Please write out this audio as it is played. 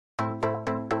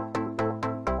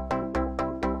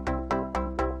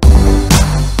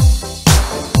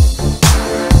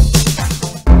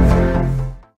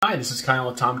Hi, this is Kyle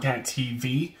with Tomcat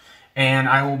TV, and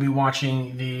I will be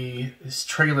watching this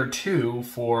trailer 2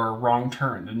 for Wrong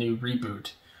Turn, the new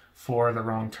reboot for the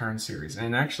Wrong Turn series.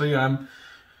 And actually, I'm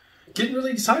getting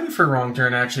really excited for Wrong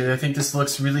Turn, actually. I think this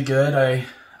looks really good.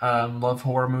 I love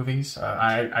horror movies.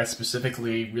 I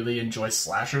specifically really enjoy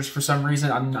slashers for some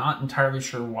reason. I'm not entirely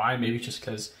sure why. Maybe just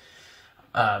because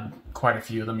quite a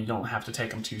few of them, you don't have to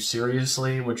take them too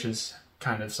seriously, which is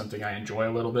kind of something I enjoy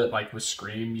a little bit. Like with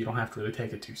Scream, you don't have to really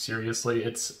take it too seriously.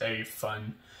 It's a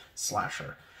fun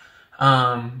slasher.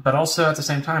 But also at the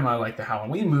same time, I like the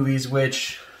Halloween movies,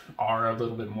 which are a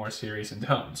little bit more serious in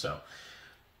tone. So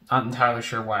not entirely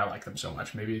sure why I like them so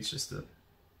much. Maybe it's just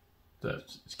the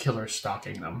killer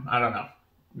stalking them. I don't know.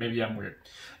 Maybe I'm weird.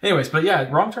 Anyways, but yeah,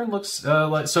 Wrong Turn looks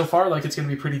so far like it's going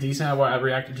to be pretty decent. I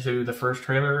reacted to the first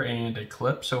trailer and a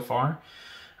clip so far,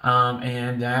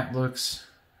 and that looks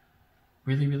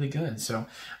really, really good. So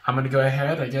I'm going to go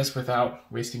ahead, I guess, without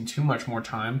wasting too much more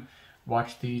time,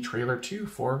 watch the trailer 2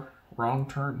 for Wrong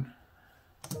Turn.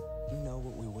 You know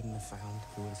what we wouldn't have found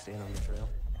if we would have stayed on the trail?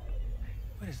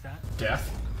 What is that?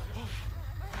 Death.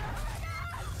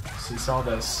 So you saw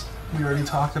this. We already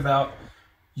talked about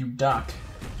you duck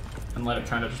and let it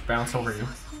kind of just bounce over you.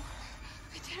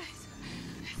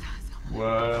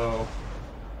 Whoa.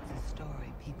 It's a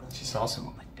story people She saw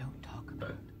someone. but don't talk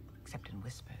about, except in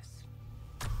whispers.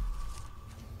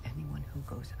 Anyone who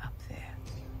goes up there.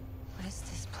 What is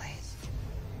this place?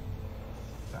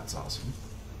 That's awesome.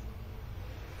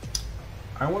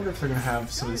 I wonder if they're going to have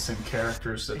some of the same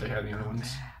characters that they had in the other ones.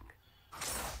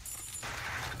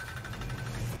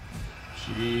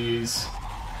 Jeez.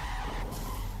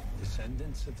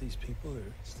 Descendants of these people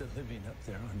are still living up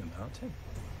there on the mountain?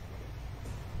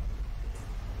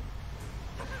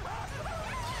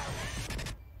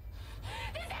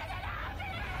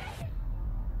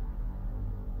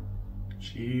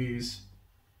 Jeez.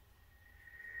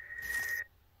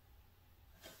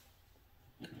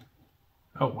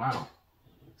 Oh, wow.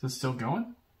 Is it still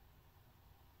going?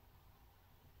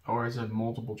 Or is it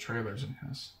multiple trailers in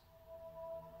this?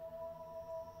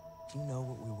 Do you know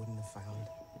what we wouldn't have found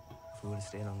if we would have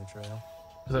stayed on the trail?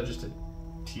 Is that just a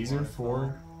teaser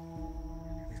for...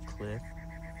 With Cliff?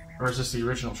 Or is this the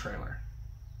original trailer?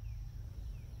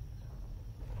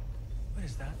 What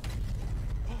is that?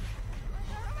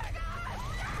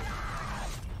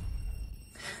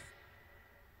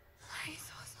 I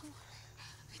saw someone.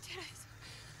 I did.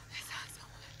 I saw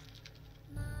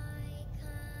someone.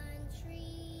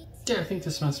 Yeah, I think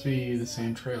this must be the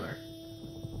same trailer.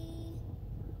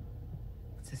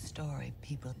 It's a story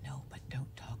people know but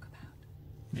don't talk about.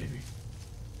 Maybe.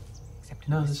 Except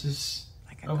in No, whispers. this is...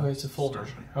 Like a Okay, ghost it's a full story.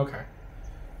 version. Okay.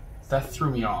 That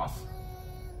threw me off.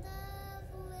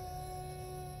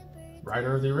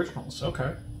 Writer of the originals.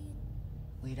 Okay.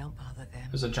 We don't bother them,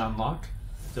 Is it John Locke?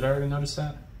 Did I already notice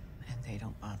that? and they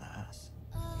don't bother us.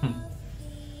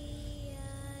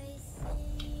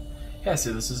 Yeah,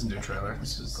 see, this is a new trailer.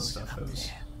 This is the Goes stuff up that was...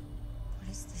 there. What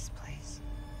is this place?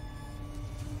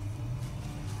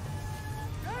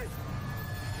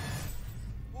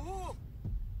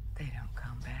 They don't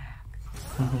come back.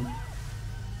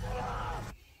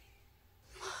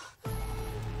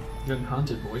 Getting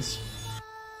haunted voice.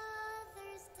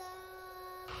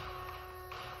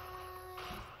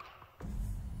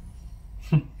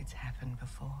 It's happened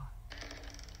before.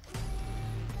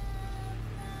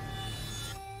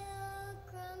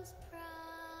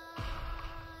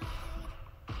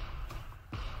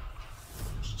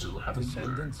 Still haven't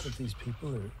Descendants learned. of these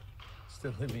people are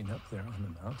still living up there on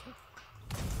the mountain?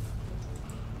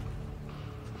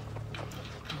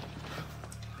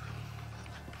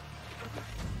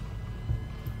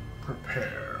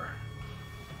 Prepare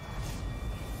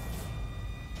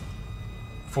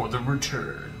for the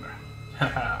return.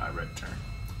 Haha, return.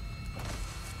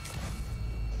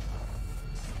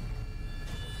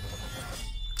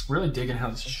 Really digging how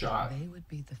it's shot. They would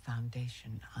be the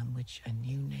foundation on which a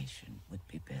new nation would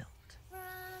be built.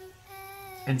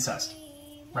 Incest,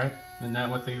 right? Isn't that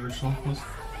what the original was?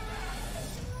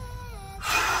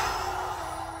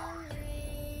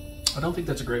 I don't think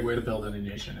that's a great way to build any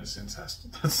nation, is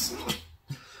incest. That's,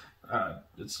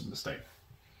 it's a mistake.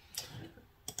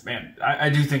 Man, I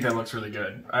do think that looks really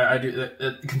good. I do.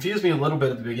 It confused me a little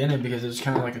bit at the beginning because it was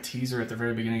kind of like a teaser at the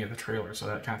very beginning of the trailer, so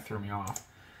that kind of threw me off.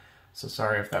 So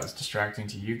sorry if that was distracting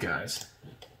to you guys.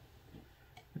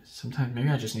 Sometimes maybe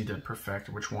I just need to perfect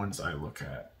which ones I look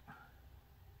at.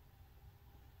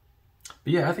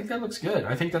 But yeah, I think that looks good.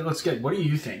 I think that looks good. What do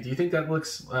you think? Do you think that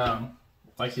looks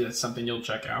like it's something you'll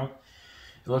check out?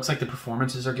 It looks like the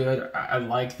performances are good. I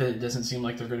like that it doesn't seem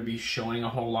like they're going to be showing a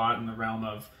whole lot in the realm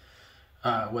of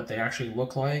what they actually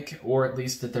look like, or at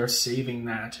least that they're saving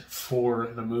that for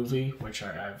the movie, which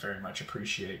I very much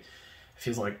appreciate. It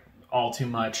feels like all too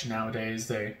much nowadays.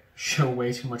 They show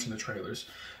way too much in the trailers.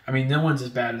 I mean, no one's as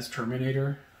bad as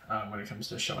Terminator when it comes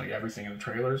to showing everything in the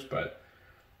trailers, but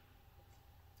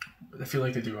I feel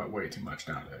like they do it way too much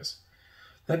nowadays.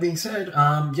 That being said,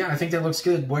 yeah, I think that looks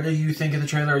good. What do you think of the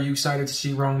trailer? Are you excited to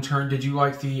see Wrong Turn? Did you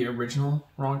like the original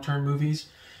Wrong Turn movies?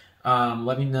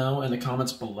 Let me know in the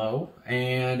comments below.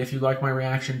 And if you like my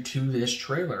reaction to this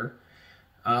trailer,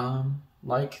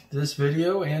 like this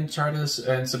video and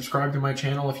and subscribe to my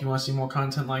channel if you want to see more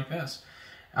content like this.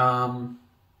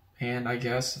 And I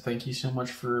guess thank you so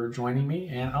much for joining me,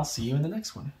 and I'll see you in the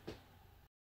next one.